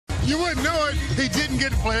You wouldn't know it. He didn't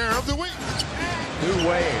get Player of the Week. New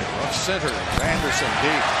wave of center. Anderson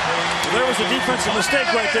deep. There was a defensive mistake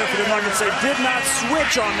right there for the Nuggets. They did not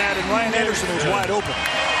switch on that, and Ryan Anderson was wide open.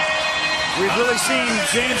 We've really seen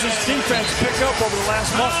James's defense pick up over the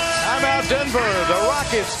last month. How about Denver, the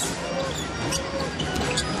Rockets?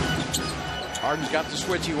 Harden's got the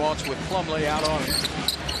switch he wants with Plumlee out on him.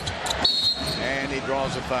 And he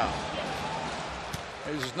draws a foul.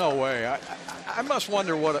 There's no way. I must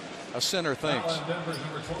wonder what a center thinks.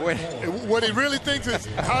 What he really thinks is,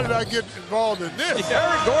 how did I get involved in this?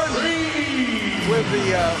 Eric Gordon with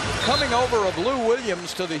the coming over of Lou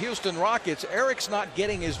Williams to the Houston Rockets. Eric's not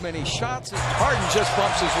getting as many shots. Harden just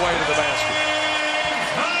bumps his way to the basket.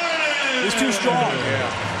 He's too strong. Yeah.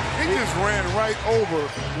 He just ran right over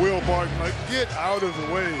Will Barton. Like, get out of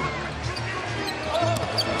the way.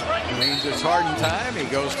 Means it's Harden time. He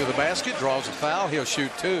goes to the basket, draws a foul. He'll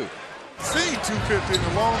shoot two. Seen 250 in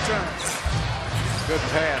a long time. Good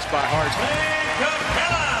pass by Harden.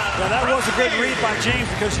 Yeah, that was a good read by James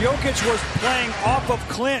because Jokic was playing off of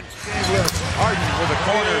Clint. Harden with a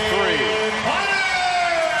corner three.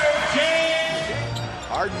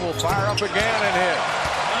 Harden will fire up again and hit.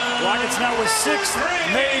 Rockets now with 6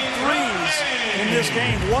 made threes in this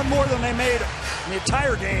game. One more than they made in the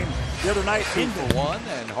entire game the other night. 2 for 1,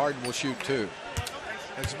 and Harden will shoot 2.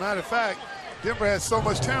 As a matter of fact, Denver has so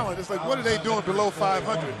much talent. It's like, what are they doing below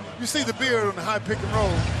 500? You see the beard on the high pick and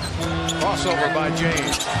roll. Crossover by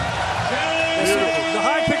James. The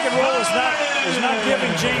high pick and roll is not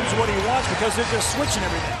giving James what he wants because they're just switching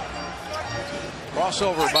everything.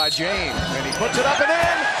 Crossover by James, and he puts it up and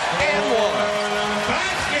in, and one.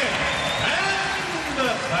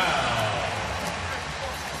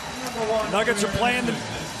 Nuggets are playing the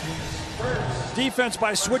defense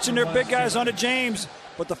by switching their big guys onto James,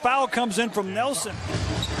 but the foul comes in from Nelson.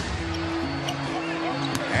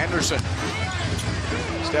 Anderson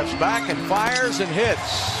steps back and fires and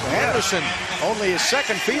hits. Anderson, only his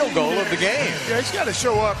second field goal of the game. Yeah, he's got to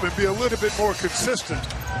show up and be a little bit more consistent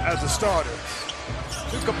as a starter.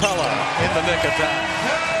 To Capella in the nick of time.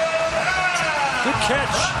 Good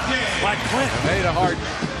catch by Clint. Made a Harden.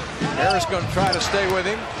 Harris going to try to stay with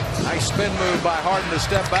him. Nice spin move by Harden to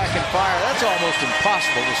step back and fire. That's almost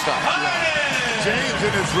impossible to stop. James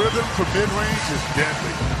in his rhythm for mid-range is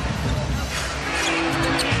deadly.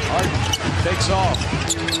 Harden takes off.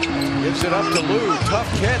 Gives it up to Lou. Tough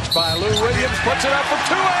catch by Lou Williams. Puts it up for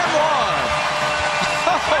 2 and 1.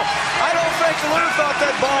 I don't think Lou thought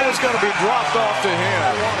that ball was going to be dropped off to him.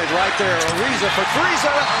 Wanted right there. Ariza for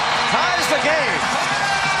Ariza ties the game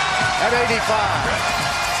at 85.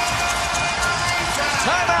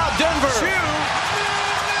 Timeout, Denver.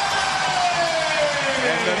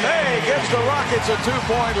 And Nene gives the Rockets a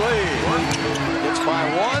 2-point lead. It's by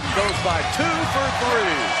 1, goes by 2 for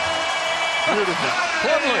 3. Beautiful.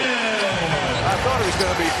 Plumlee. I thought it was going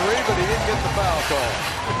to be 3, but he didn't get the foul call.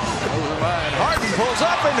 Over mine. Harden pulls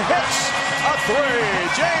up and hits a 3.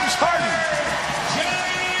 James Harden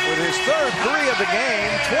with his third 3 of the game,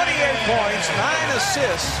 28 points, 9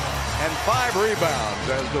 assists, and 5 rebounds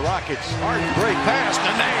as the Rockets. Harden, great pass.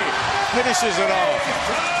 Nene finishes it off.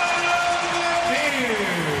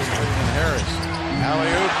 Harris,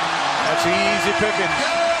 alley-oop. That's easy pickings.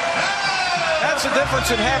 That's the difference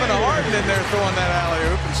in having a Harden in there throwing that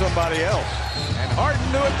alley-oop and somebody else. And Harden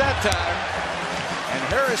knew it that time. And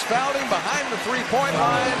Harris fouled him behind the three-point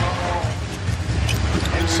line.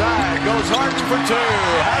 Inside goes Harden for 2.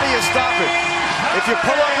 How do you stop it? If you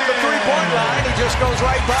pull up at the three-point line, he just goes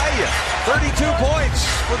right by you. 32 points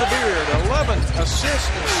for the Beard. 11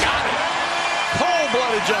 assists. Got it.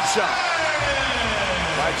 Cold-blooded jump shot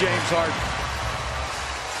by James Harden.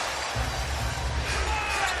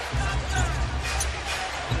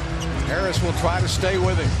 Harris will try to stay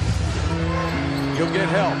with him. He'll get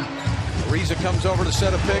help. Ariza comes over to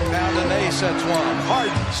set a pick. Now Nene sets one.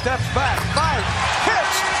 Harden steps back. Fires.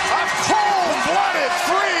 Hits. A cold-blooded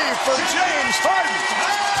 3 for James Harden.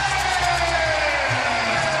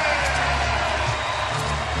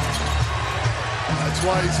 That's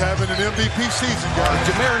why he's having an MVP season, guys.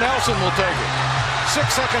 Jameer Nelson will take it. 6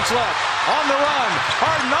 seconds left. On the run.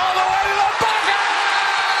 Harden all the way to the bucket!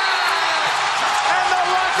 And the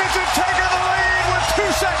Rockets have taken the lead with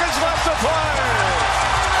 2 seconds left to play.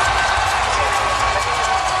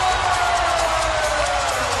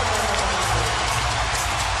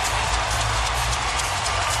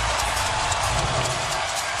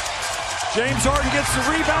 James Harden gets the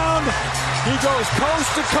rebound. He goes coast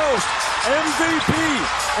to coast. MVP.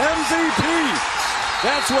 MVP.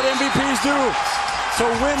 That's what MVPs do to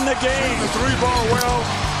win the game. The 3 ball well.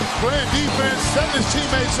 playing defense, setting his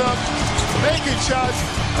teammates up, making shots.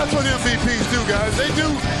 That's what MVPs do, guys. They do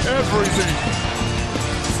everything.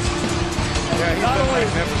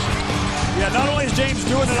 Yeah, not only is James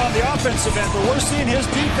doing it on the offensive end, but we're seeing his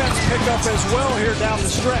defense pick up as well here down the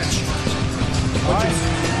stretch. All right.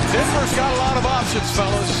 Denver's got a lot of options,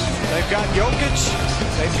 fellas. They've got Jokic,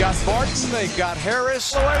 they've got Barton, they've got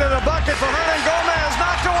Harris. Away to the bucket for Hernan Gomez,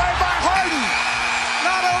 knocked away by Harden.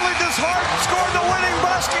 Not only does Harden score the winning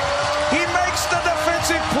basket, he makes the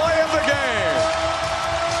defensive play of the game.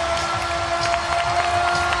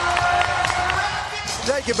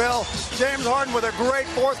 Thank you, Bill. James Harden with a great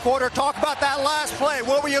fourth quarter. Talk about that last play.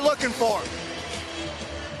 What were you looking for?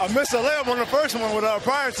 I missed a layup on the first one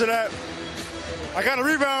prior to that. I got a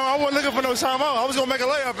rebound. I wasn't looking for no timeout. I was going to make a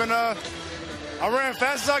layup, and I ran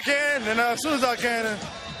fast as I can and as soon as I can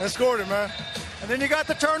and scored it, man. And then you got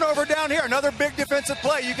the turnover down here. Another big defensive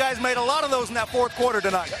play. You guys made a lot of those in that fourth quarter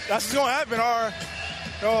tonight. That's what's going to happen.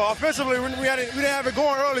 Offensively, we didn't have it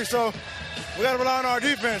going early, so we got to rely on our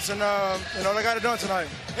defense, and they got it done tonight.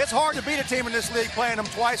 It's hard to beat a team in this league playing them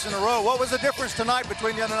twice in a row. What was the difference tonight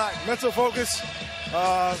between the other night? Mental focus,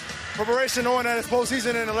 preparation, knowing that it's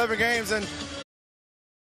postseason in 11 games, and